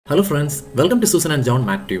Hello friends, welcome to Susan and John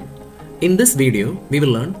MathTube. In this video, we will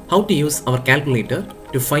learn how to use our calculator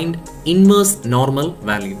to find inverse normal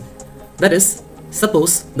value. That is,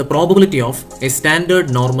 suppose the probability of a standard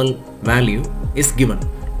normal value is given.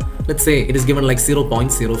 Let's say it is given like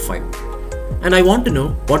 0.05. And I want to know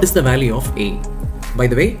what is the value of A. By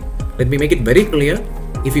the way, let me make it very clear.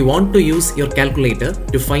 If you want to use your calculator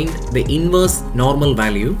to find the inverse normal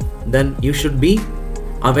value, then you should be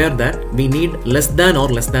aware that we need less than or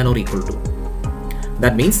equal to.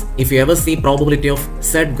 That means if you ever see probability of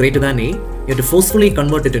Z greater than A, you have to forcefully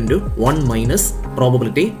convert it into 1 minus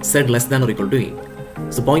probability Z less than or equal to A.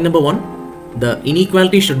 So point number 1, the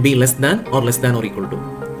inequality should be less than or equal to.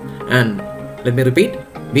 And let me repeat,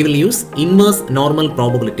 we will use inverse normal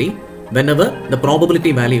probability whenever the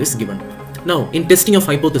probability value is given. Now in testing of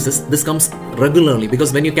hypothesis, this comes regularly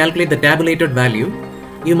because when you calculate the tabulated value,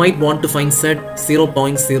 you might want to find Z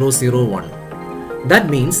 0.001. That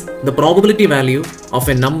means the probability value of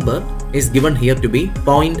a number is given here to be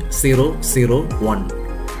 0.001.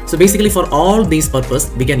 So basically for all these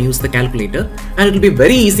purposes, we can use the calculator, and it will be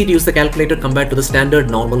very easy to use the calculator compared to the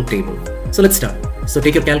standard normal table. So let's start. So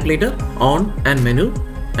take your calculator, on and menu,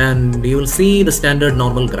 and you will see the standard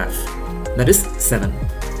normal graph, that is 7.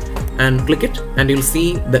 And click it and you will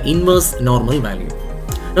see the inverse normal value.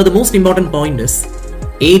 Now the most important point is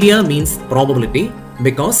area means probability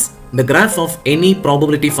because the graph of any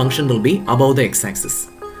probability function will be above the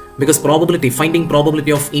x-axis. Because finding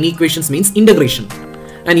probability of inequations means integration.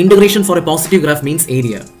 And integration for a positive graph means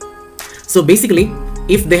area. So basically,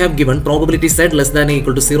 if they have given probability Z less than or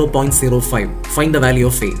equal to 0.05, find the value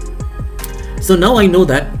of A. So now I know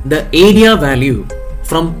that the area value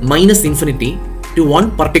from minus infinity to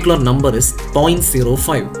one particular number is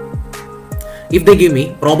 0.05. If they give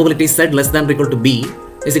me probability Z less than or equal to B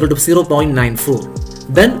is equal to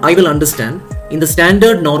 0.94, then I will understand in the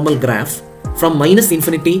standard normal graph from minus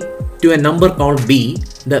infinity to a number called B,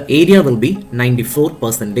 the area will be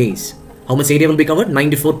 94%. How much area will be covered?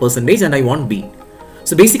 94%, and I want B.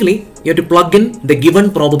 So basically, you have to plug in the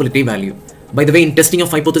given probability value. By the way, in testing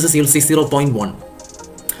of hypothesis, you will see 0.1.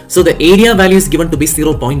 So the area value is given to be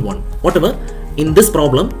 0.1. Whatever, in this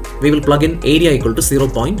problem, we will plug in area equal to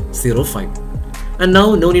 0.05. And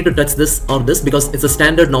now no need to touch this or this because it's a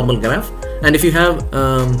standard normal graph. And if you have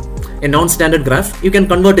a non-standard graph, you can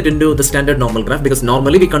convert it into the standard normal graph because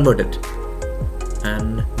normally we convert it.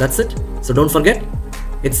 And that's it. So don't forget,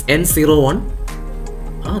 it's N01.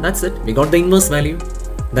 That's it. We got the inverse value.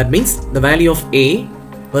 That means the value of A,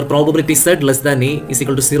 where probability Z less than A is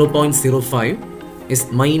equal to 0.05, is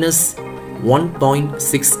minus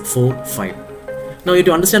 1.645. Now you have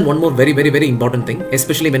to understand one more very important thing,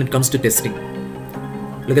 especially when it comes to testing.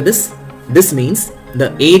 Look at this. This means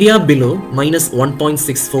the area below minus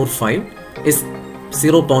 1.645 is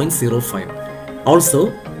 0.05.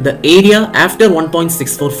 Also, the area after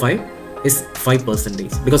 1.645 is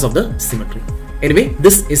 5% because of the symmetry. Anyway,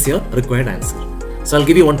 this is your required answer. So I'll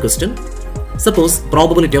give you one question. Suppose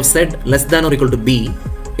probability of Z less than or equal to B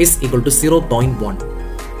is equal to 0.1.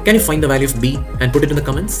 Can you find the value of B and put it in the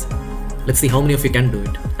comments? Let's see how many of you can do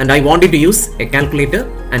it. And I want you to use a calculator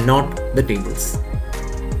and not the tables.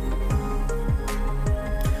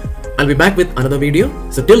 I'll be back with another video.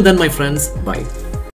 So till then, my friends, bye.